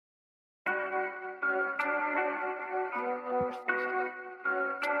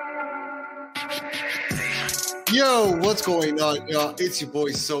Yo, what's going on, y'all? It's your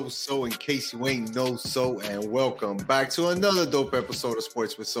boy So, in case you ain't know So, and welcome back to another dope episode of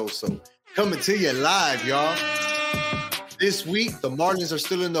Sports with So. Coming to you live, y'all. This week, the Marlins are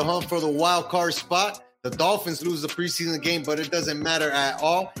still in the hunt for the wild card spot. The Dolphins lose the preseason game, but it doesn't matter at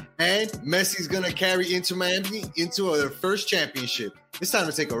all. And Messi's going to carry Inter Miami into their first championship. It's time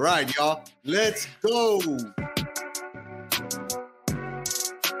to take a ride, y'all. Let's go.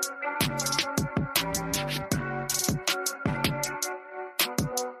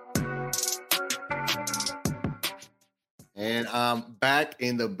 And I'm back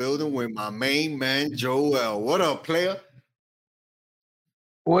in the building with my main man, Joel. What up, player?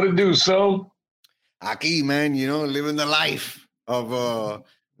 What it do, So? Aquí, man, you know, living the life of a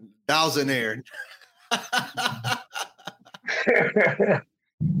thousandaire.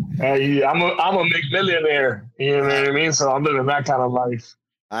 Hey, I'm a McMillionaire. You know what I mean? So I'm living that kind of life.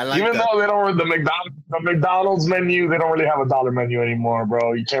 I like Even that. though they don't the McDonald's menu, they don't really have a dollar menu anymore,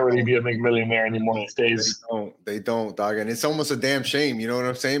 bro. You can't really be a McMillionaire anymore these days. They don't, dog. And it's almost a damn shame, you know what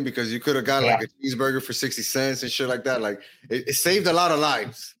I'm saying? Because you could have got like a cheeseburger for 60 cents and shit like that. Like it saved a lot of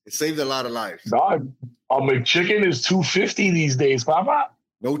lives. It saved a lot of lives. Dog, a McChicken is $2.50 these days, Papa.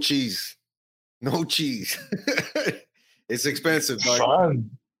 No cheese. No cheese. It's expensive, dog. Fun.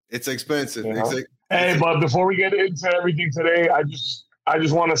 It's expensive. You know? Hey, but before we get into everything today, I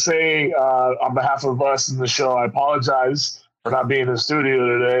just want to say on behalf of us in the show, I apologize for not being in the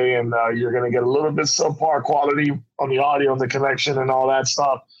studio today, and you're going to get a little bit subpar quality on the audio and the connection and all that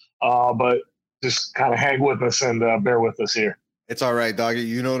stuff. But just kind of hang with us and bear with us here. It's all right, doggy.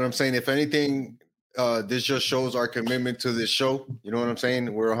 You know what I'm saying? If anything, this just shows our commitment to this show. You know what I'm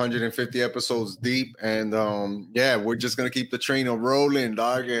saying? We're 150 episodes deep, and we're just going to keep the train rolling,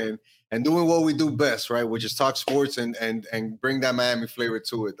 dog, and doing what we do best, right? Which is talk sports and bring that Miami flavor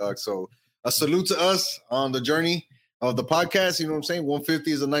to it, dog. So a salute to us on the journey of the podcast. You know what I'm saying?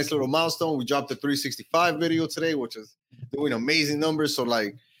 150 is a nice little milestone. We dropped the 365 video today, which is doing amazing numbers. So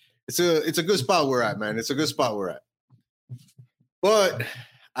like, it's a good spot we're at, man. It's a good spot we're at. But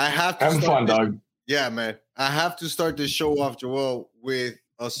I have to have fun, dog. Yeah, man. I have to start this show off, Joel, with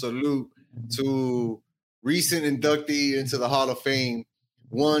a salute to recent inductee into the Hall of Fame,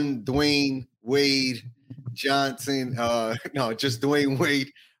 one DWade Johnson. Just DWade.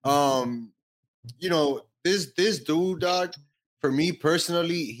 You know, this dude, dog, for me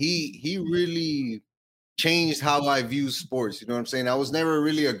personally, he really changed how I view sports. You know what I'm saying? I was never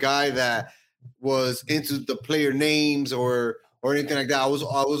really a guy that was into the player names or anything like that. I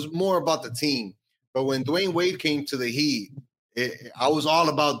was more about the team. But when DWade came to the Heat, I was all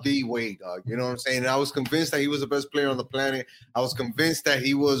about DWade, dog. You know what I'm saying? And I was convinced that he was the best player on the planet. I was convinced that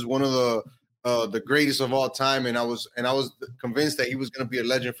he was one of the greatest of all time, and I was convinced that he was going to be a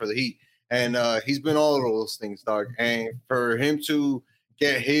legend for the Heat. And he's been all of those things, dog. And for him to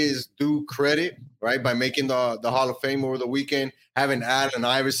get his due credit, right, by making the Hall of Fame over the weekend, having Allen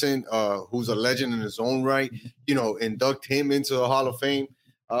Iverson, who's a legend in his own right, you know, induct him into the Hall of Fame.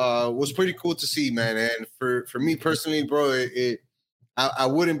 Was pretty cool to see, man. And for me personally, bro, I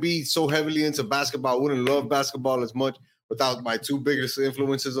wouldn't be so heavily into basketball. I wouldn't love basketball as much without my two biggest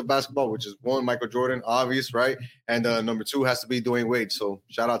influences of basketball, which is one, Michael Jordan, obvious, right? And number two has to be DWade. So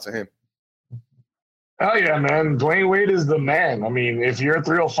shout out to him. Hell yeah, man. DWade is the man. I mean, if you're a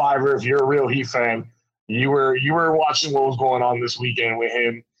 305er, if you're a real Heat fan, you were watching what was going on this weekend with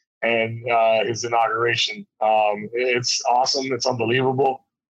him and his inauguration. It's awesome. It's unbelievable.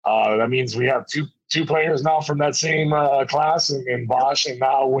 That means we have two players now from that same class, and Bosch and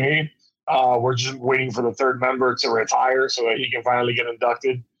now Wade. We're just waiting for the third member to retire so that he can finally get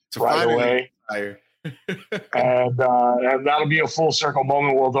inducted right away. And that'll be a full circle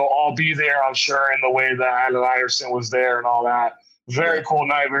moment where they'll all be there, I'm sure, in the way that Allen Iverson was there and all that. Very cool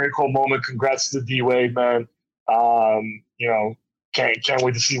night, very cool moment. Congrats to DWade, man. You know, can't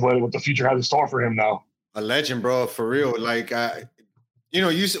wait to see what the future has in store for him now. A legend, bro, for real. Like,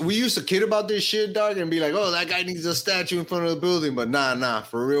 we used to kid about this shit, dog, and be like, oh, that guy needs a statue in front of the building. But nah,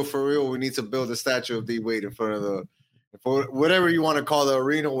 for real, we need to build a statue of DWade in front of for whatever you want to call the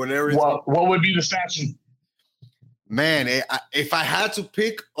arena, whatever. What would be the statue? Man, if I had to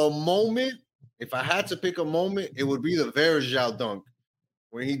pick a moment, it would be the Verjao dunk.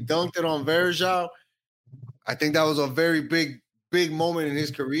 When he dunked it on Verjao, I think that was a very big moment in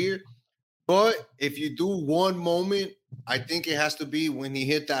his career. But if you do one moment, I think it has to be when he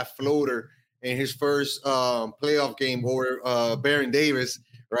hit that floater in his first playoff game over Baron Davis,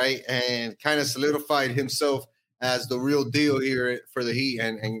 right? And kind of solidified himself as the real deal here for the Heat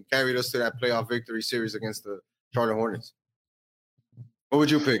and carried us to that playoff victory series against the Charlotte Hornets. What would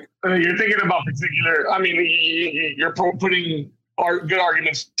you pick? You're thinking about particular. I mean, you're putting good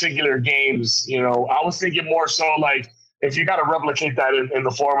arguments, particular games. You know, I was thinking more so like if you got to replicate that in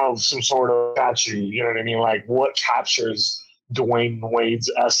the form of some sort of statue. You know what I mean? Like what captures Dwayne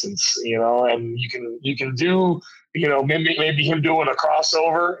Wade's essence? You know, and you can do. You know, maybe him doing a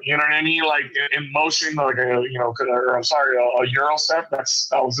crossover. You know what I mean? Like in motion, like a a Euro step. That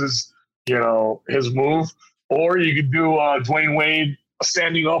was his his move. Or you could do Dwayne Wade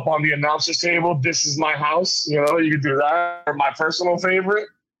standing up on the announcer's table. This is my house. You know, you could do that. Or my personal favorite,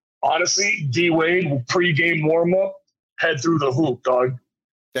 honestly, DWade pregame warm up, head through the hoop, dog.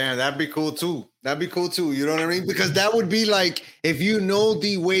 Damn, that'd be cool too. That'd be cool too. You know what I mean? Because that would be like if you know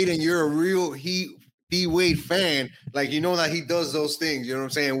DWade and you're a real DWade fan, like you know that he does those things. You know what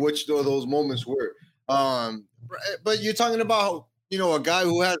I'm saying? Which those moments were. But you're talking about a guy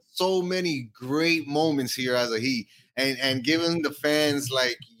who had so many great moments here as a Heat. And giving the fans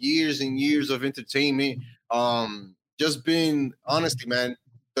like years and years of entertainment, just been honestly, man,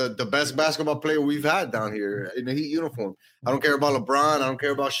 the best basketball player we've had down here in the Heat uniform. I don't care about LeBron, I don't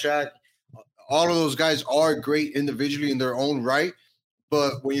care about Shaq. All of those guys are great individually in their own right,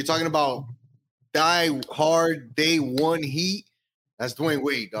 but when you're talking about die hard day one Heat, that's Dwayne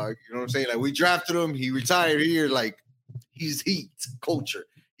Wade, dog. You know what I'm saying? Like we drafted him, he retired here, like he's Heat culture.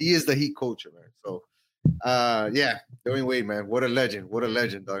 He is the Heat culture, man. So. Yeah, Dwayne Wade, man. What a legend. What a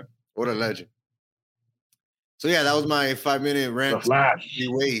legend, dog. What a legend. So, yeah, that was my 5-minute rant. The Flash.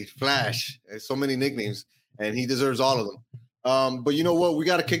 Wade, Flash. There's so many nicknames, and he deserves all of them. But you know what? We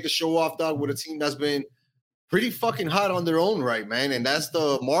got to kick the show off, dog, with a team that's been pretty fucking hot on their own right, man. And that's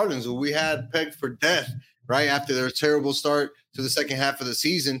the Marlins, who we had pegged for death, right, after their terrible start to the second half of the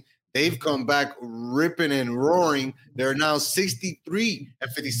season. They've come back ripping and roaring. They're now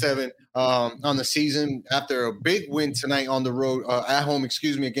 63-57 on the season after a big win tonight on the road, at home,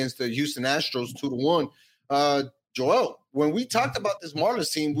 against the Houston Astros 2-1. Joel, when we talked about this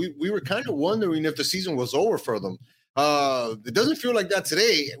Marlins team, we were kind of wondering if the season was over for them. It doesn't feel like that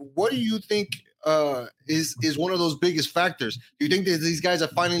today. What do you think is one of those biggest factors? Do you think that these guys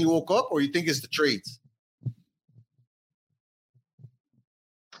have finally woke up, or you think it's the trades?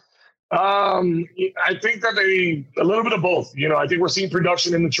 I think that a little bit of both. You know, I think we're seeing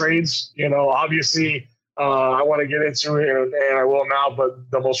production in the trades. You know, obviously, I want to get into it, and I will now.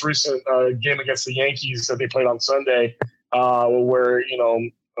 But the most recent game against the Yankees that they played on Sunday, where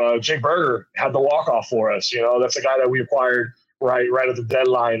Jake Berger had the walk-off for us. You know, that's a guy that we acquired right at the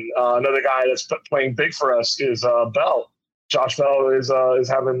deadline. Another guy that's playing big for us is Bell. Josh Bell is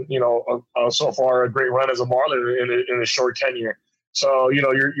having so far a great run as a Marlin in a short tenure. So,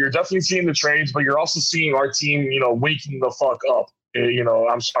 you're definitely seeing the trades, but you're also seeing our team, waking the fuck up.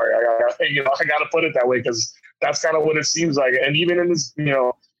 I'm sorry. I got to put it that way because that's kind of what it seems like. And even in this,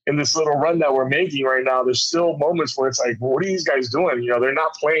 in this little run that we're making right now, there's still moments where it's like, what are these guys doing? They're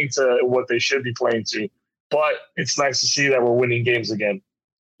not playing to what they should be playing to. But it's nice to see that we're winning games again.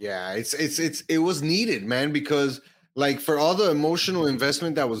 Yeah, it was needed, man, because like for all the emotional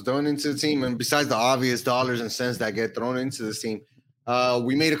investment that was done into the team, and besides the obvious dollars and cents that get thrown into the team,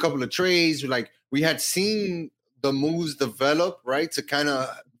 we made a couple of trades. Like we had seen the moves develop, right, to kind of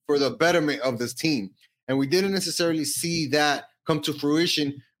for the betterment of this team, and we didn't necessarily see that come to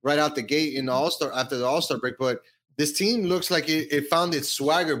fruition right out the gate in the All-Star after the All-Star break. But this team looks like it found its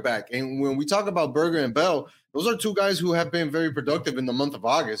swagger back. And when we talk about Berger and Bell, those are two guys who have been very productive in the month of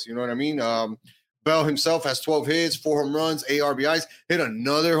August. You know what I mean? Bell himself has 12 hits, 4 home runs, 8 RBIs. Hit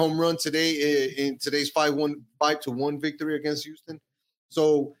another home run today in today's 5-1 victory against Houston.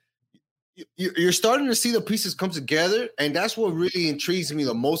 So you're starting to see the pieces come together, and that's what really intrigues me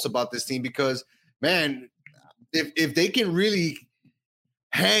the most about this team because, man, if they can really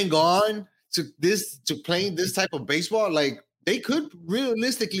hang on to playing this type of baseball, like they could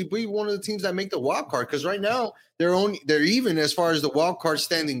realistically be one of the teams that make the wild card because right now they're even as far as the wild card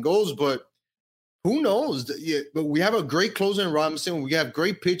standing goes, but who knows? Yeah, but we have a great closer in Robinson. We have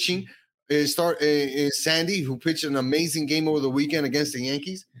great pitching. Is Sandy, who pitched an amazing game over the weekend against the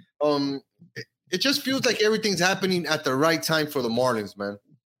Yankees. It just feels like everything's happening at the right time for the Marlins, man.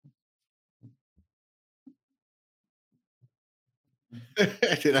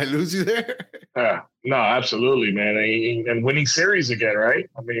 Did I lose you there? Yeah, no, absolutely, man. And winning series again, right?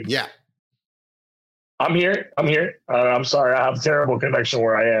 I mean, yeah. I'm here. I'm sorry. I have a terrible connection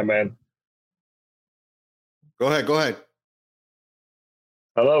where I am, man. Go ahead.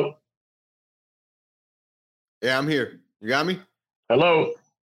 Hello? Yeah, I'm here. You got me? Hello?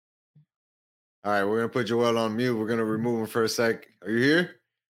 All right, we're going to put Joel on mute. We're going to remove him for a sec. Are you here?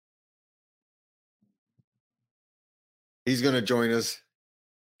 He's going to join us.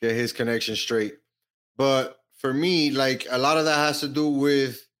 get his connection straight. But for me, like a lot of that has to do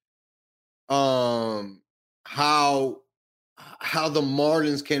with how the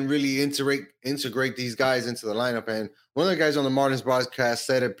Marlins can really integrate these guys into the lineup. And one of the guys on the Marlins broadcast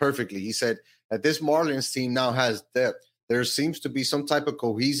said it perfectly. He said that this Marlins team now has depth. There seems to be some type of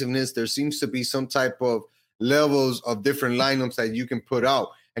cohesiveness. There seems to be some type of levels of different lineups that you can put out.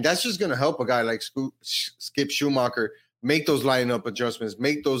 And that's just going to help a guy like Skip Schumacher make those lineup adjustments,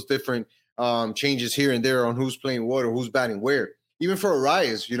 make those different changes here and there on who's playing what or who's batting where. Even for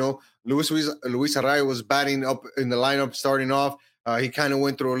Arias, Luis Arias was batting up in the lineup starting off. He kind of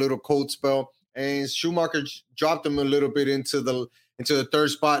went through a little cold spell, and Schumacher dropped him a little bit into the third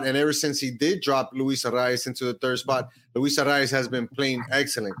spot. And ever since he did drop Luis Arias into the third spot, Luis Arias has been playing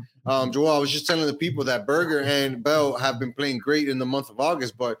excellent. Joel, I was just telling the people that Berger and Bell have been playing great in the month of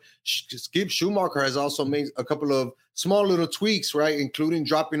August, but Skip Schumacher has also made a couple of small little tweaks, right, including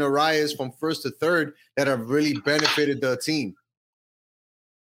dropping Arias from first to third that have really benefited the team.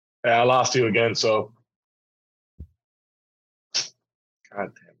 Yeah, I lost you again, so.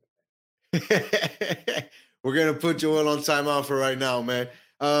 God damn it. We're going to put Joel on timeout for right now, man.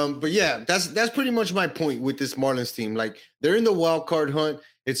 But yeah, that's pretty much my point with this Marlins team. Like, they're in the wild card hunt.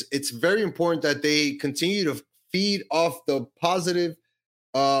 It's very important that they continue to feed off the positive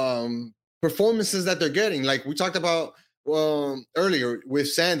performances that they're getting. Like we talked about earlier with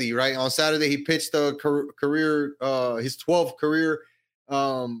Sandy, right? On Saturday, he pitched a career, his 12th career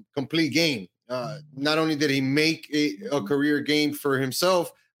complete game. Not only did he make a career game for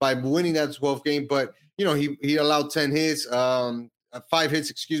himself by winning that 12th game, but he allowed 10 hits, 5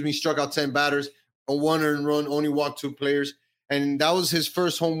 hits, struck out 10 batters, a 1 earned run, only walked 2 players, and that was his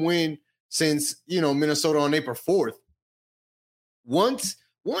first home win since Minnesota on April 4th.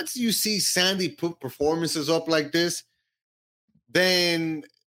 Once you see Sandy put performances up like this, then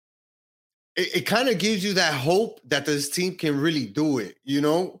it kind of gives you that hope that this team can really do it,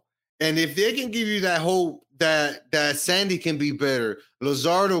 And if they can give you that hope that Sandy can be better,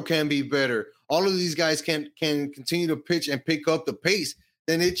 Luzardo can be better, all of these guys can continue to pitch and pick up the pace,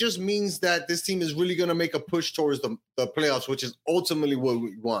 then it just means that this team is really going to make a push towards the playoffs, which is ultimately what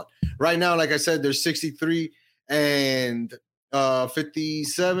we want. Right now, like I said, they're 63 and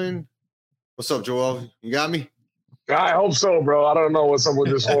 57. What's up, Joel? You got me? I hope so, bro. I don't know what's up with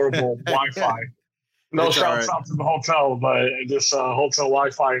this horrible Wi-Fi. No shouts out to the hotel, but this hotel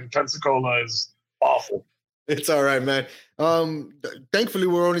Wi-Fi in Pensacola is awful. It's all right, man. Thankfully,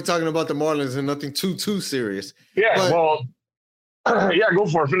 we're only talking about the Marlins and nothing too serious. Yeah, go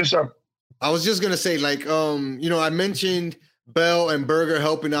for it. Finish up. I was just going to say, I mentioned Bell and Berger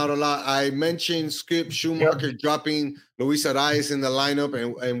helping out a lot. I mentioned Skip Schumacher dropping Luis Arias in the lineup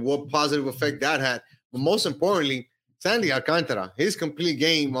and what positive effect that had. But most importantly, Sandy Alcantara, his complete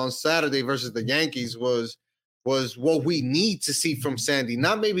game on Saturday versus the Yankees was what we need to see from Sandy.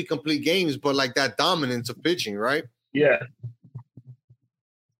 Not maybe complete games, but like that dominance of pitching, right? Yeah.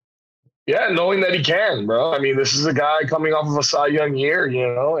 Yeah, knowing that he can, bro. I mean, this is a guy coming off of a Cy Young year,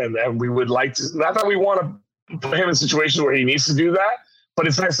 and we would like to – not that we want to put him in situations where he needs to do that, but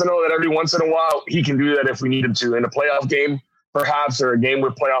it's nice to know that every once in a while he can do that if we need him to in a playoff game, perhaps, or a game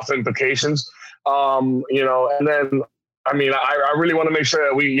with playoff implications. And then, I mean, I really want to make sure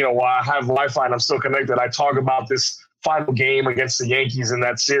that we, while I have Wi-Fi and I'm still connected, I talk about this final game against the Yankees in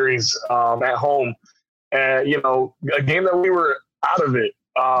that series at home. And, a game that we were out of it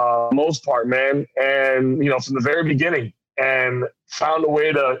most part, man. And, from the very beginning, and found a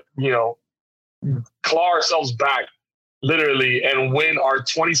way to, claw ourselves back literally and win our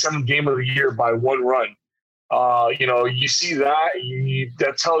 27th game of the year by 1 run. You see that,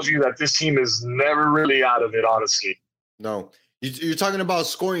 that tells you that this team is never really out of it, honestly. No. You're talking about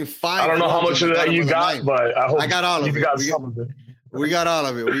scoring 5. I don't know how much of that you got, but I hope I got all of it. We got all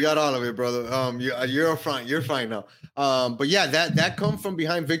of it. We got all of it, brother. You're fine. You're fine now. But yeah, that come from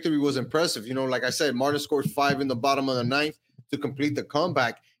behind victory was impressive. Like I said, Martin scored 5 in the bottom of the 9th to complete the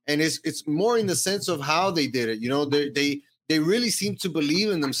comeback. And it's more in the sense of how they did it. They really seem to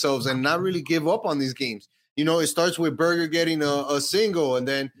believe in themselves and not really give up on these games. It starts with Berger getting a single, and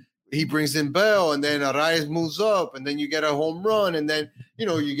then he brings in Bell, and then Arias moves up, and then you get a home run, and then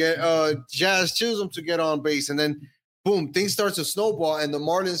you get Jazz Chisholm to get on base, and then boom, things start to snowball, and the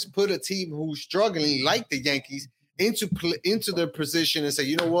Marlins put a team who's struggling like the Yankees into their position and say,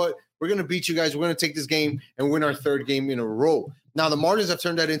 you know what, we're going to beat you guys, we're going to take this game and win our 3rd game in a row. Now the Marlins have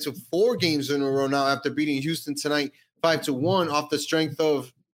turned that into 4 games in a row now after beating Houston tonight 5-1 off the strength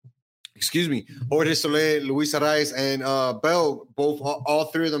of Jorge Soler, Luis Arias, and Bell, all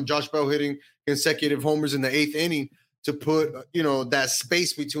 3 of them, Josh Bell hitting consecutive homers in the 8th inning. to put, that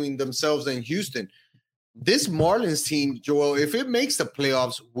space between themselves and Houston. This Marlins team, Joel, if it makes the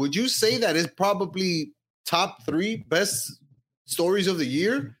playoffs, would you say that it's probably top 3 best stories of the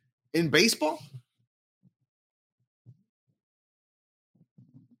year in baseball?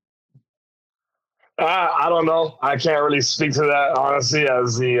 I don't know. I can't really speak to that honestly,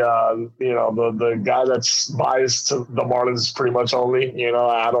 as the guy that's biased to the Marlins pretty much only.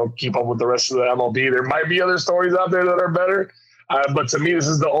 I don't keep up with the rest of the MLB. There might be other stories out there that are better, but to me, this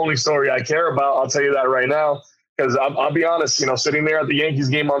is the only story I care about. I'll tell you that right now, because I'll be honest. Sitting there at the Yankees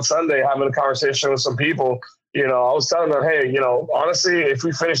game on Sunday, having a conversation with some people, I was telling them, hey, honestly, if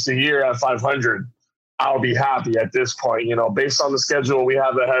we finish the year at 500, I'll be happy at this point. Based on the schedule we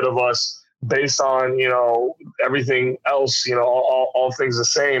have ahead of us. Based on, everything else, all things the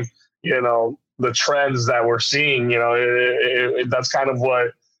same, the trends that we're seeing, that's kind of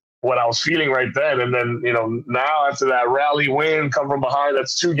what I was feeling right then. And then, now after that rally win, come from behind,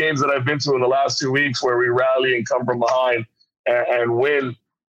 that's 2 games that I've been to in the last 2 weeks where we rally and come from behind and win.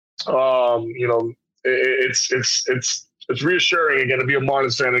 It's reassuring again to be a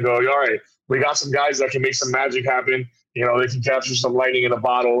Marlins fan and go, all right, we got some guys that can make some magic happen. They can capture some lightning in a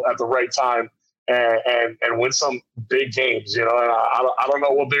bottle at the right time and win some big games. And I don't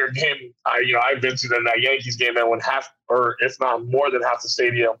know what bigger game I've been to than that Yankees game, and when half, or if not more than half, the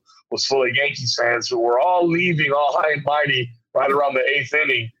stadium was full of Yankees fans who were all leaving all high and mighty right around the 8th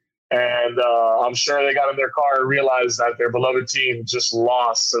inning. And I'm sure they got in their car and realized that their beloved team just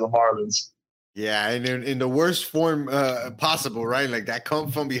lost to the Marlins. Yeah, and in the worst form possible, right? Like that come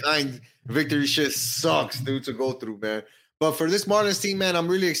from behind victory shit sucks, dude, to go through, man. But for this Marlins team, man, I'm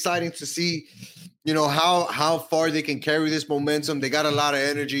really excited to see, how far they can carry this momentum. They got a lot of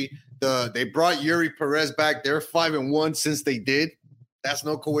energy. They brought Yuri Perez back. They're 5-1 since they did. That's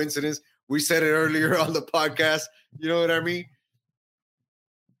no coincidence. We said it earlier on the podcast. You know what I mean?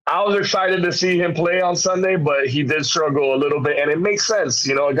 I was excited to see him play on Sunday, but he did struggle a little bit, and it makes sense.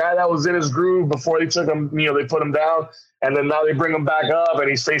 A guy that was in his groove before they took him, they put him down, and then now they bring him back up, and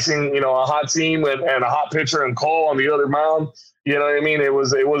he's facing, a hot team and a hot pitcher and Cole on the other mound. You know what I mean? It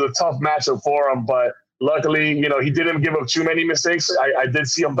was a tough matchup for him, but luckily, he didn't give up too many mistakes. I did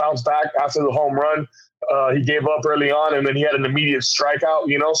see him bounce back after the home run. He gave up early on, and then he had an immediate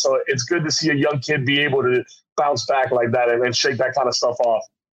strikeout, so it's good to see a young kid be able to bounce back like that and shake that kind of stuff off.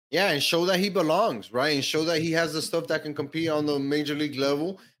 Yeah, and show that he belongs, right? And show that he has the stuff that can compete on the major league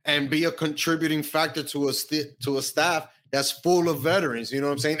level and be a contributing factor to a staff that's full of veterans. You know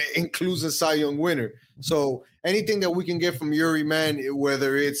what I'm saying? It includes a Cy Young winner. So anything that we can get from Yuri, man,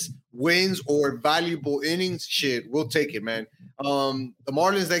 whether it's wins or valuable innings, shit, we'll take it, man. The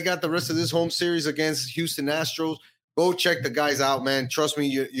Marlins, they got the rest of this home series against Houston Astros. Go check the guys out, man. Trust me,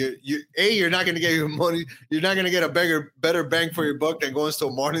 you're not going to get your money. You're not going to get a better bang for your buck than going to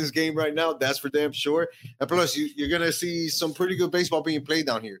a Marlins game right now. That's for damn sure. And plus, you're going to see some pretty good baseball being played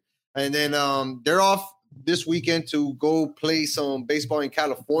down here. And then they're off this weekend to go play some baseball in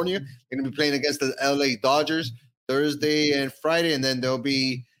California. They're going to be playing against the LA Dodgers Thursday and Friday. And then they'll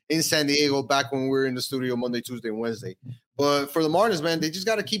be in San Diego back when we're in the studio Monday, Tuesday, and Wednesday. But for the Marlins, man, they just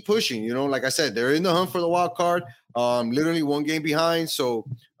got to keep pushing. Like I said, they're in the hunt for the wild card. Literally 1 game behind. So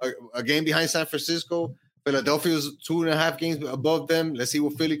a game behind San Francisco. Philadelphia's 2.5 games above them. Let's see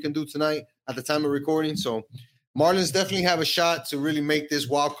what Philly can do tonight at the time of recording. So Marlins definitely have a shot to really make this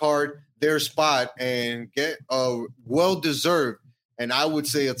wild card their spot and get a well-deserved, and I would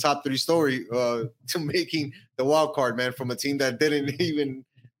say a top 3 story to making the wild card, man, from a team that didn't even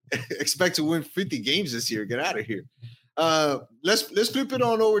expect to win 50 games this year. Get out of here. Let's flip it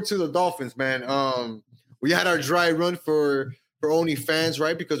on over to the Dolphins, man. We had our dry run for only fans,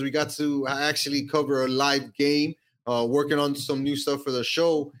 right? Because we got to actually cover a live game, working on some new stuff for the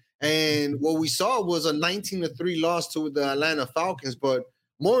show. And what we saw was a 19-3 loss to the Atlanta Falcons. But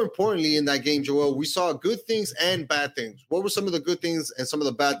more importantly, in that game, Joel, we saw good things and bad things. What were some of the good things and some of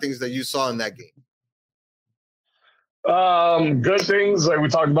the bad things that you saw in that game? Good things, like we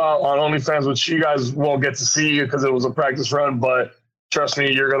talked about on OnlyFans, which you guys won't get to see because it was a practice run, but trust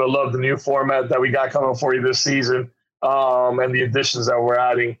me, you're going to love the new format that we got coming for you this season, and the additions that we're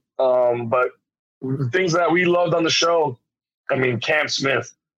adding. But things that we loved on the show, Cam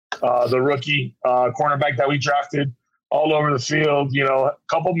Smith, the rookie cornerback that we drafted, all over the field, a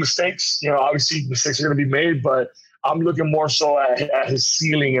couple mistakes, obviously mistakes are going to be made, but I'm looking more so at his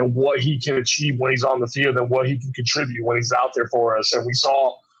ceiling and what he can achieve when he's on the field and what he can contribute when he's out there for us. And we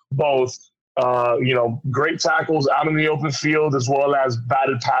saw both, great tackles out in the open field as well as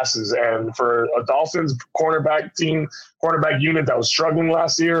batted passes. And for a Dolphins cornerback unit that was struggling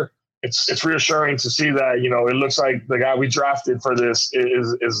last year, it's reassuring to see that, it looks like the guy we drafted for this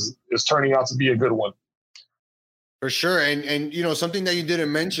is turning out to be a good one. For sure. And something that you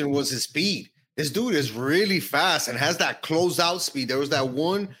didn't mention was his speed. This dude is really fast and has that closeout speed. There was that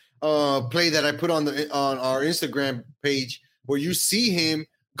one play that I put on our Instagram page where you see him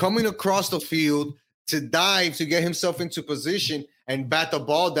coming across the field to dive to get himself into position and bat the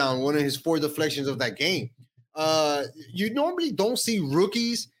ball down, one of his 4 deflections of that game. You normally don't see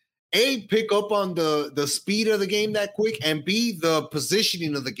rookies pick up on the speed of the game that quick, and B, the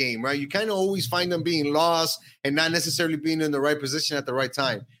positioning of the game, right? You kind of always find them being lost and not necessarily being in the right position at the right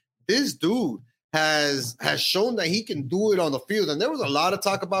time. This dude has shown that he can do it on the field. And there was a lot of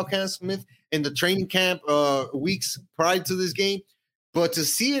talk about Cam Smith in the training camp weeks prior to this game. But to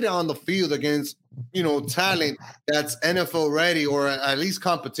see it on the field against, talent that's NFL ready, or at least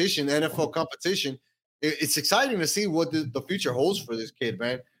NFL competition, it's exciting to see what the future holds for this kid,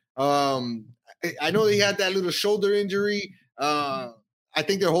 man. I know he had that little shoulder injury. I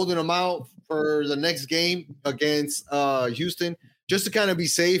think they're holding him out for the next game against Houston, just to kind of be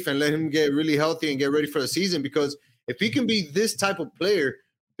safe and let him get really healthy and get ready for the season. Because if he can be this type of player,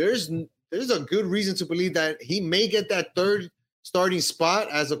 there's a good reason to believe that he may get that third starting spot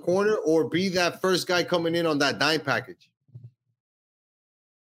as a corner or be that first guy coming in on that dime package.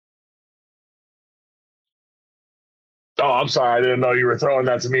 Oh, I'm sorry. I didn't know you were throwing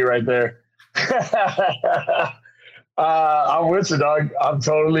that to me right there. I'm with you, dog. I'm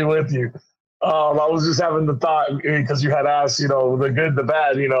totally with you. I was just having the thought because you had asked, the good, the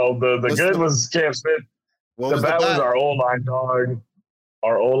bad. The good was Cam Smith. The bad was our O-line, dog.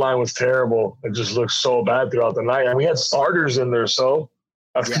 Our O-line was terrible. It just looked so bad throughout the night. And we had starters in there, so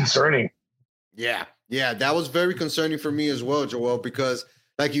that's concerning. Yeah, that was very concerning for me as well, Joel, because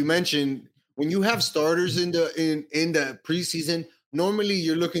like you mentioned, when you have starters in the preseason, normally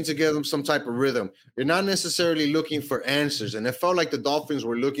you're looking to give them some type of rhythm. You're not necessarily looking for answers. And it felt like the Dolphins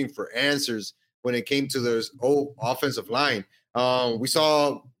were looking for answers when it came to their offensive line. We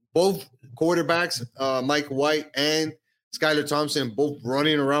saw both quarterbacks, Mike White and Skylar Thompson, both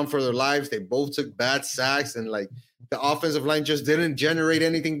running around for their lives. They both took bad sacks, and like the offensive line just didn't generate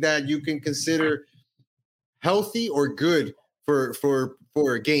anything that you can consider healthy or good for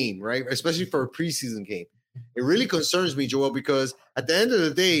a game, right? Especially for a preseason game. It really concerns me, Joel, because at the end of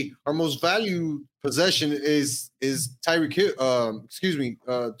the day, our most valued possession is Tyreek Hill,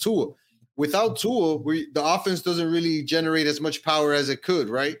 Tua. Without Tua, the offense doesn't really generate as much power as it could,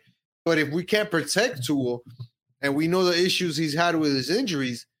 right? But if we can't protect Tua, and we know the issues he's had with his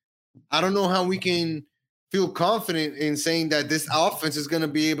injuries, I don't know how we can feel confident in saying that this offense is going to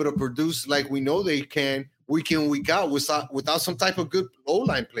be able to produce like we know they can week in, week out without some type of good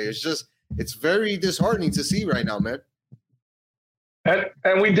O-line play. It's very disheartening to see right now, man.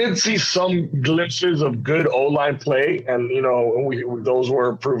 And we did see some glimpses of good O-line play, and those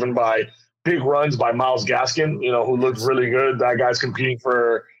were proven by big runs by Myles Gaskin, who looked really good. That guy's competing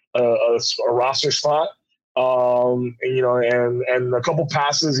for a roster spot. And a couple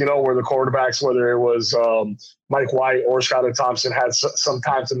passes, where the quarterbacks, whether it was Mike White or Skylar Thompson, had some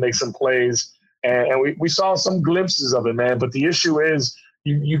time to make some plays. And we saw some glimpses of it, man. But the issue is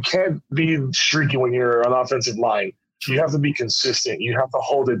you can't be streaky when you're an offensive line. You have to be consistent. You have to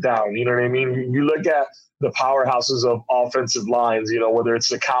hold it down. You know what I mean? You look at the powerhouses of offensive lines, whether it's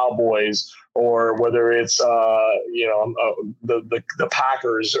the Cowboys or whether it's, the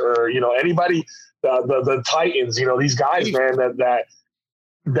Packers or, anybody, the Titans, these guys, man, that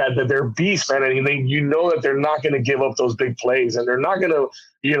they're beasts, man. And that they're not going to give up those big plays, and they're not going to,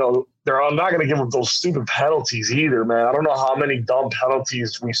 they're not going to give up those stupid penalties either, man. I don't know how many dumb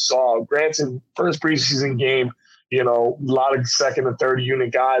penalties we saw. Granted, first preseason game, a lot of second and third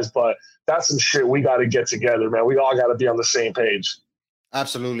unit guys, but that's some shit we got to get together, man. We all got to be on the same page.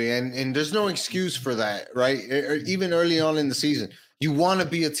 Absolutely. And there's no excuse for that, right? Even early on in the season, you want to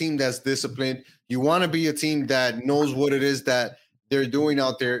be a team that's disciplined. You want to be a team that knows what it is that they're doing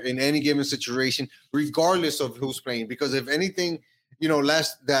out there in any given situation, regardless of who's playing. Because if anything,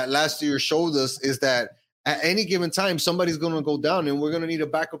 last year showed us is that at any given time, somebody's going to go down and we're going to need a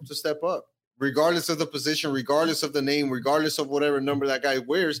backup to step up. Regardless of the position, regardless of the name, regardless of whatever number that guy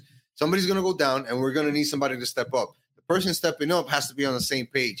wears, somebody's going to go down and we're going to need somebody to step up. The person stepping up has to be on the same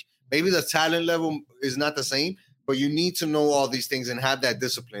page. Maybe the talent level is not the same, but you need to know all these things and have that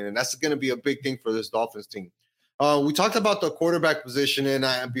discipline. And that's going to be a big thing for this Dolphins team. We talked about the quarterback position,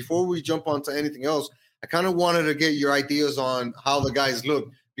 and before we jump on to anything else, I kind of wanted to get your ideas on how the guys look.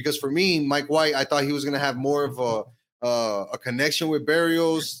 Because for me, Mike White, I thought he was going to have more of a connection with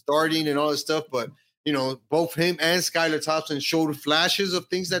Berrios starting and all this stuff. But both him and Skylar Thompson showed flashes of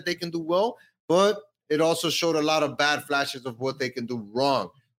things that they can do well, but it also showed a lot of bad flashes of what they can do wrong.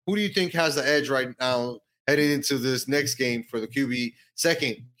 Who do you think has the edge right now heading into this next game for the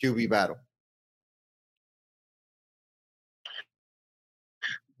second QB battle?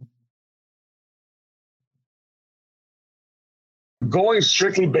 Going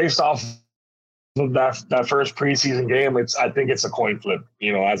strictly based off of that first preseason game, I think it's a coin flip,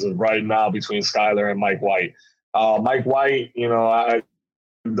 as of right now between Skylar and Mike White. Mike White,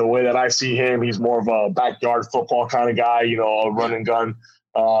 the way that I see him, he's more of a backyard football kind of guy, a run and gun,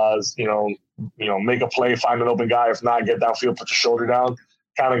 make a play, find an open guy. If not, get downfield, put your shoulder down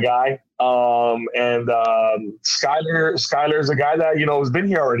kind of guy. Skylar's a guy that, has been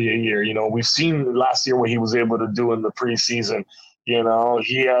here already a year. We've seen last year what he was able to do in the preseason. He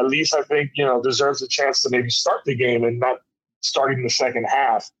at least, I think, deserves a chance to maybe start the game and not starting the second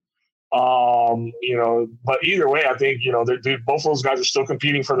half. But either way, I think, both of those guys are still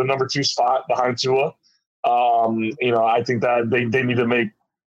competing for the number 2 spot behind Tua. I think that they need to make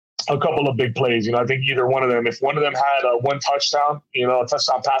a couple of big plays. I think either one of them, if one of them had one touchdown, a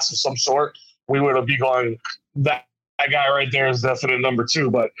touchdown pass of some sort, we would be going, that guy right there is definite number 2.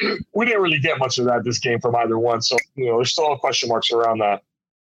 But we didn't really get much of that this game from either one. So, there's still question marks around that.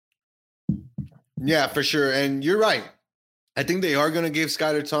 Yeah, for sure. And you're right. I think they are going to give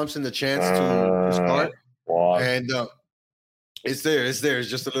Skylar Thompson the chance to start. And it's there. It's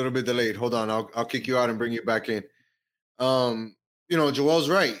just a little bit delayed. Hold on. I'll kick you out and bring you back in. Joel's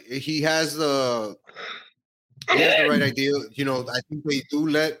right. He has the right idea. I think they do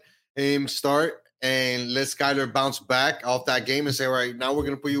let him start and let Skylar bounce back off that game and say, all right, now we're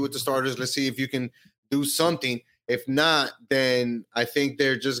going to put you with the starters. Let's see if you can do something. If not, then I think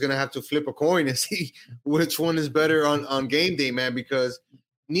they're just going to have to flip a coin and see which one is better on game day, man, because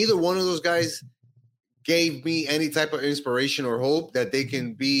neither one of those guys gave me any type of inspiration or hope that they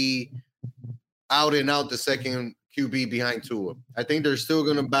can be out and out the second QB behind Tua. I think they're still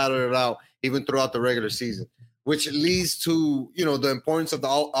going to battle it out even throughout the regular season, which leads to, the importance of the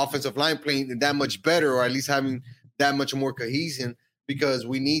offensive line playing that much better, or at least having that much more cohesion, because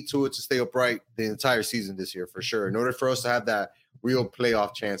we need Tua to stay upright the entire season this year for sure, in order for us to have that real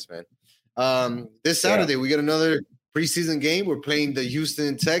playoff chance, man. This Saturday, we get another preseason game. We're playing the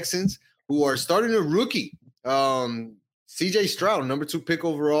Houston Texans, who are starting a rookie. CJ Stroud, number 2 pick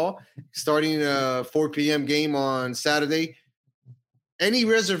overall, starting a 4 p.m. game on Saturday. Any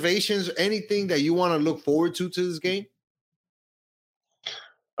reservations, anything that you want to look forward to this game?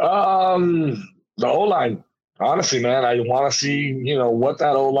 The O-line. Honestly, man, I want to see, what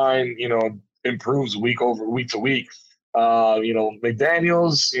that O-line, improves week to week.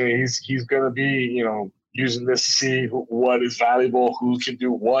 McDaniels, he's going to be, using this to see what is valuable, who can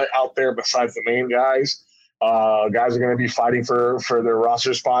do what out there besides the main guys. Guys are going to be fighting for their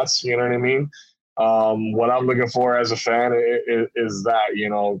roster spots. You know what I mean? What I'm looking for as a fan is that,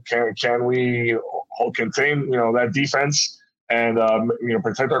 can we contain, that defense and,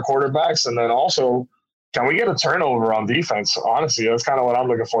 protect our quarterbacks? And then also, can we get a turnover on defense? Honestly, that's kind of what I'm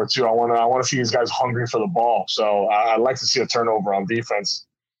looking for too. I want to see these guys hungry for the ball. So I'd like to see a turnover on defense.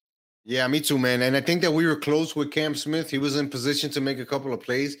 Yeah, me too, man. And I think that we were close with Cam Smith. He was in position to make a couple of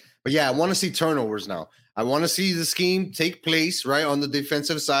plays. But yeah, I want to see turnovers now. I want to see the scheme take place right on the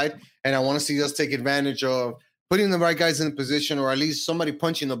defensive side. And I want to see us take advantage of putting the right guys in position, or at least somebody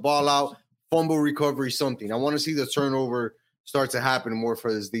punching the ball out, fumble recovery, something. I want to see the turnover start to happen more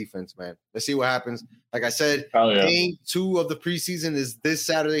for this defense, man. Let's see what happens. Like I said, Game 2 of the preseason is this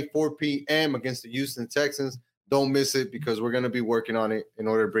Saturday, 4 p.m. against the Houston Texans. Don't miss it, because we're going to be working on it in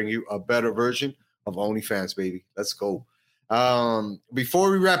order to bring you a better version of OnlyFans, baby. Let's go.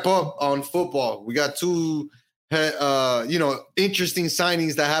 Before we wrap up on football, we got 2, interesting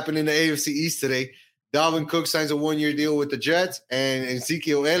signings that happened in the AFC East today. Dalvin Cook signs a 1-year deal with the Jets, and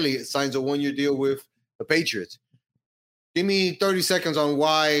Ezekiel Elliott signs a 1-year deal with the Patriots. Give me 30 seconds on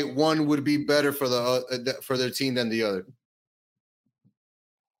why one would be better for their team than the other.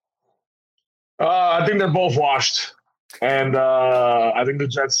 I think they're both washed. And I think the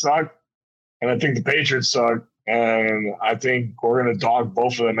Jets suck. And I think the Patriots suck. And I think we're going to dog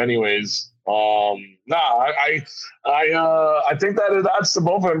both of them anyways. I think that it adds to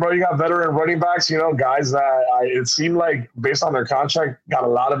both of them, bro. You got veteran running backs, guys that it seemed like based on their contract got a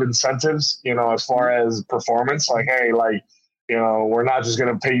lot of incentives, as far as performance. Like, hey, we're not just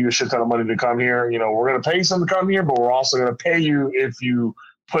going to pay you a shit ton of money to come here. We're going to pay you some to come here, but we're also going to pay you if you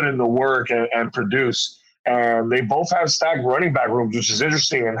put in the work and produce. And they both have stacked running back rooms, which is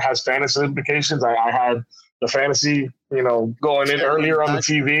interesting and has fantasy implications. I had the fantasy, going in earlier on the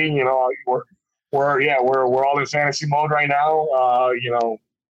TV, we're all in fantasy mode right now.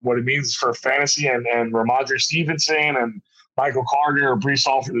 What it means for fantasy and Ramondre Stevenson and Michael Carter or Breece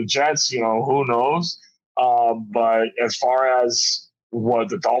Hall for the Jets, who knows? But as far as what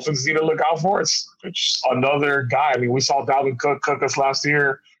the Dolphins need to look out for, it's another guy. I mean, we saw Dalvin Cook us last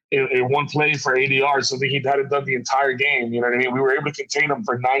year in one play for 80 yards, so he hadn't done the entire game. You know what I mean? We were able to contain him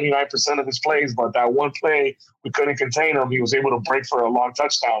for 99% of his plays, but that one play, we couldn't contain him. He was able to break for a long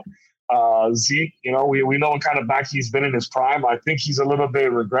touchdown. Zeke, we know what kind of back he's been in his prime. I think he's a little bit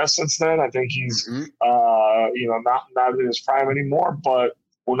regressed since then. I think he's, not in his prime anymore, but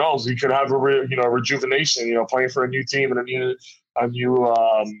who knows? He could have a rejuvenation, playing for a new team and a new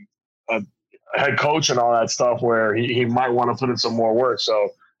head coach and all that stuff where he might want to put in some more work. So,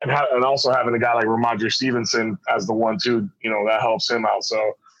 and also having a guy like Ramondre Stevenson as the 1-2, that helps him out.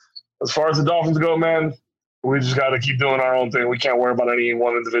 So as far as the Dolphins go, man, we just got to keep doing our own thing. We can't worry about any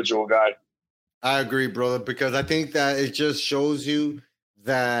one individual guy. I agree, brother, because I think that it just shows you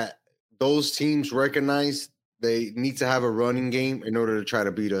that those teams recognize they need to have a running game in order to try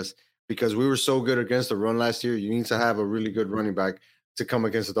to beat us, because we were so good against the run last year. You need to have a really good running back to come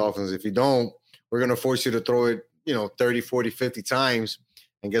against the Dolphins. If you don't, we're going to force you to throw it, 30, 40, 50 times.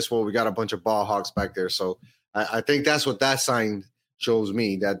 And guess what? We got a bunch of ball hawks back there. So I think that's what that sign shows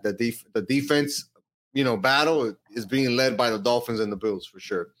me, that the defense, battle is being led by the Dolphins and the Bills for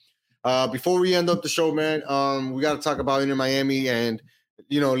sure. Before we end up the show, man, we got to talk about Inter Miami and,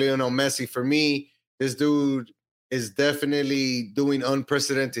 Lionel Messi. For me, this dude is definitely doing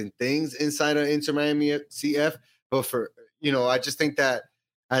unprecedented things inside of Inter Miami CF. But I just think that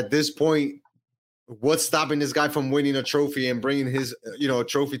at this point, what's stopping this guy from winning a trophy and bringing his,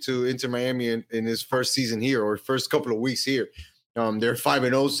 trophy to Inter Miami in his first season here or first couple of weeks here? They're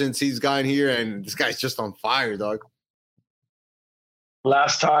 5-0 since he's gotten here, and this guy's just on fire, dog.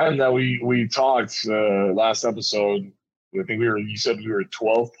 Last time that we talked, last episode, I think you said we were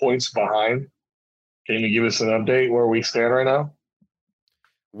 12 points behind. Can you give us an update where we stand right now?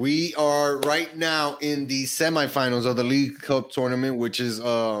 We are right now in the semifinals of the League Cup tournament, which is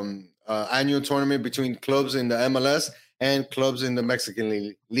annual tournament between clubs in the MLS and clubs in the Mexican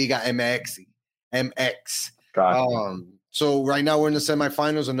League, Liga MX. So right now we're in the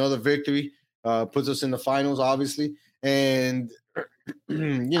semifinals. Another victory puts us in the finals, obviously. And,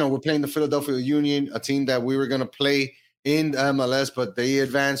 we're playing the Philadelphia Union, a team that we were going to play in the MLS, but they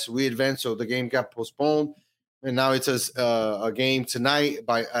advanced, we advanced, so the game got postponed. And now it's a game tonight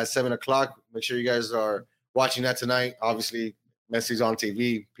at 7 o'clock. Make sure you guys are watching that tonight. Obviously, Messi's on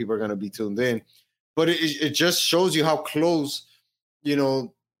TV. People are going to be tuned in. But it just shows you how close, not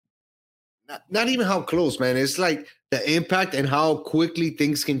even how close, man. It's like the impact and how quickly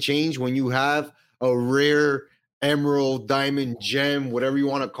things can change when you have a rare emerald, diamond, gem, whatever you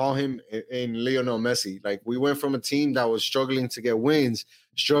want to call him, in Lionel Messi. Like, we went from a team that was struggling to get wins,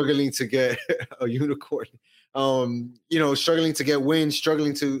 struggling to get a unicorn, struggling to get wins,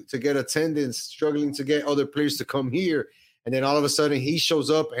 struggling to get attendance, struggling to get other players to come here. And then all of a sudden he shows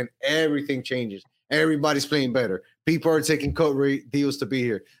up and everything changes. Everybody's playing better. People are taking cut rate deals to be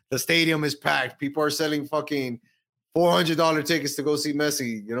here. The stadium is packed. People are selling fucking $400 tickets to go see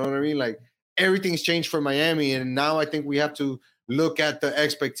Messi. You know what I mean? Like, everything's changed for Miami. And now I think we have to look at the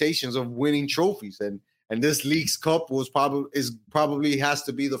expectations of winning trophies. And this League's Cup probably has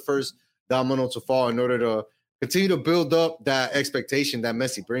to be the first domino to fall in order to continue to build up that expectation that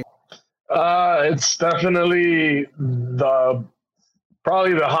Messi brings. It's definitely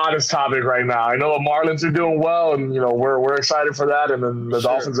probably the hottest topic right now. I know the Marlins are doing well, and we're excited for that, and then the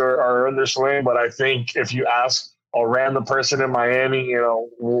Dolphins are in their swing. But I think if you ask a random person in Miami,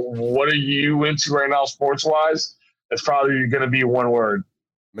 what are you into right now, sports wise? It's probably going to be one word: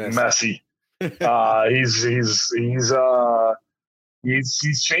 Messi.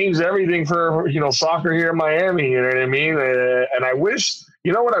 He's changed everything for soccer here in Miami. You know what I mean? And I wish.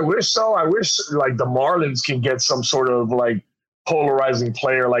 You know what I wish, though? I wish, like, the Marlins can get some sort of, like, polarizing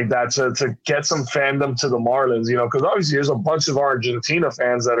player like that to get some fandom to the Marlins, because obviously there's a bunch of Argentina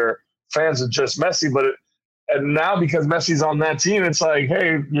fans that are fans of just Messi. And now because Messi's on that team, it's like,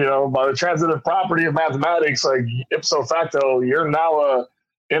 hey, by the transitive property of mathematics, like, ipso facto, you're now a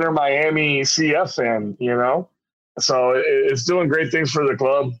Inter Miami CF fan, So it's doing great things for the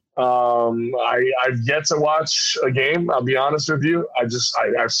club. I've yet to watch a game. I'll be honest with you.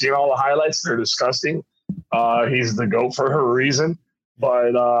 I've seen all the highlights. They're disgusting. He's the GOAT for a reason.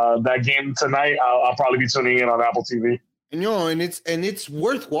 But that game tonight, I'll probably be tuning in on Apple TV. And it's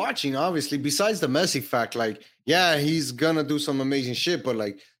worth watching. Obviously, besides the Messi fact, like, yeah, he's gonna do some amazing shit, but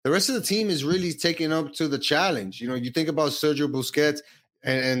like the rest of the team is really taking up to the challenge. You think about Sergio Busquets.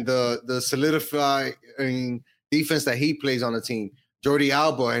 and the solidifying defense that he plays on the team. Jordi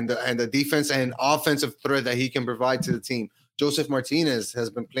Alba and the defense and offensive threat that he can provide to the team. Joseph Martinez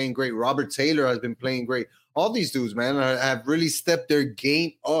has been playing great. Robert Taylor has been playing great. All these dudes, man, have really stepped their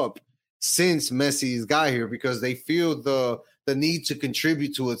game up since Messi's got here because they feel the need to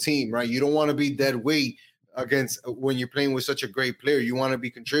contribute to a team, right? You don't want to be dead weight against when you're playing with such a great player. You want to be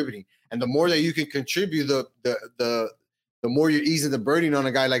contributing. And the more that you can contribute, the more you're easing the burden on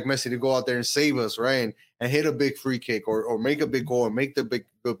a guy like Messi to go out there and save us, right? And hit a big free kick or make a big goal or make the big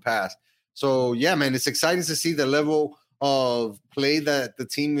good pass. So, yeah, man, it's exciting to see the level of play that the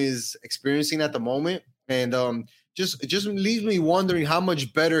team is experiencing at the moment. And just leaves me wondering how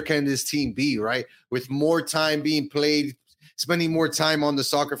much better can this team be, right? With more time being played, spending more time on the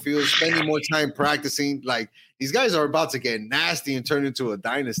soccer field, spending more time practicing. Like, these guys are about to get nasty and turn into a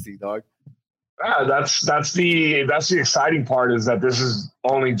dynasty, dog. Yeah, that's the exciting part is that this is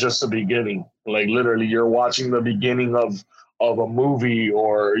only just the beginning. Like literally, you're watching the beginning of a movie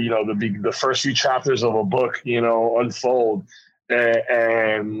or the first few chapters of a book, unfold,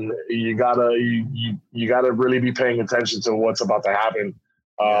 and you gotta really be paying attention to what's about to happen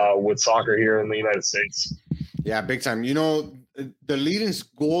with soccer here in the United States. Yeah, big time. The leading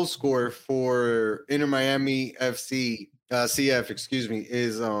goal scorer for Inter Miami FC. CF,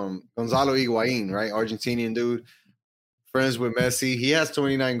 is Gonzalo Higuain, right? Argentinian dude, friends with Messi. He has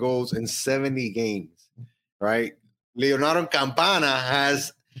 29 goals in 70 games, right? Leonardo Campana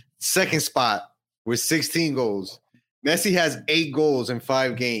has second spot with 16 goals. Messi has 8 goals in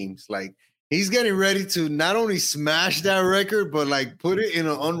 5 games. Like, he's getting ready to not only smash that record, but like put it in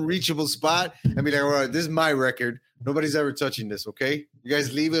an unreachable spot and be like, all right, this is my record. Nobody's ever touching this, okay? You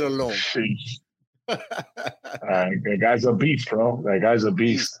guys leave it alone. That guy's a beast, bro. That guy's a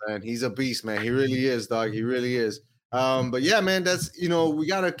beast, man. He's a beast, man. He really is, dog. He really is. But yeah, man, that's we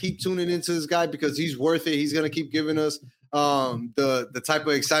gotta keep tuning into this guy because he's worth it. He's gonna keep giving us the type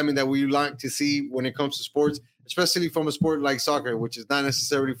of excitement that we like to see when it comes to sports, especially from a sport like soccer, which is not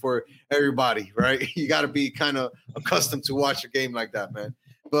necessarily for everybody, right? You got to be kind of accustomed to watch a game like that, man.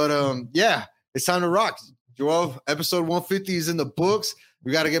 But yeah, it's time to rock. Joel, episode 150 is in the books.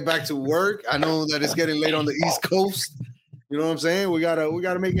 We got to get back to work. I know that it's getting late on the East Coast. You know what I'm saying? We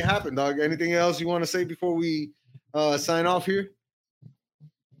gotta make it happen, dog. Anything else you want to say before we sign off here?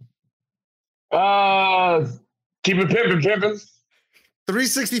 Keep it pimping.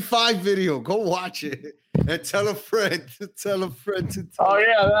 365 video. Go watch it and tell a friend. Tell a friend to tell.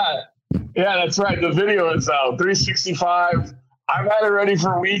 Oh yeah, that's right. The video is out. 365. I've had it ready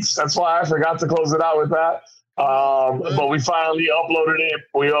for weeks. That's why I forgot to close it out with that. But we finally uploaded it.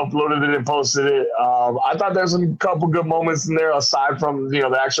 We uploaded it and posted it. I thought there's a couple good moments in there aside from the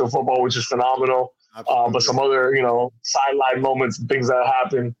actual football, which is phenomenal. But some other sideline moments, things that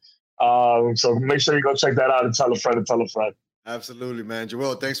happen. So make sure you go check that out and tell a friend. Absolutely, man.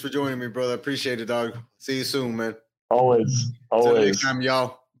 Joel, thanks for joining me, brother. Appreciate it, dog. See you soon, man. Always. Till next time,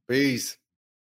 y'all. Peace.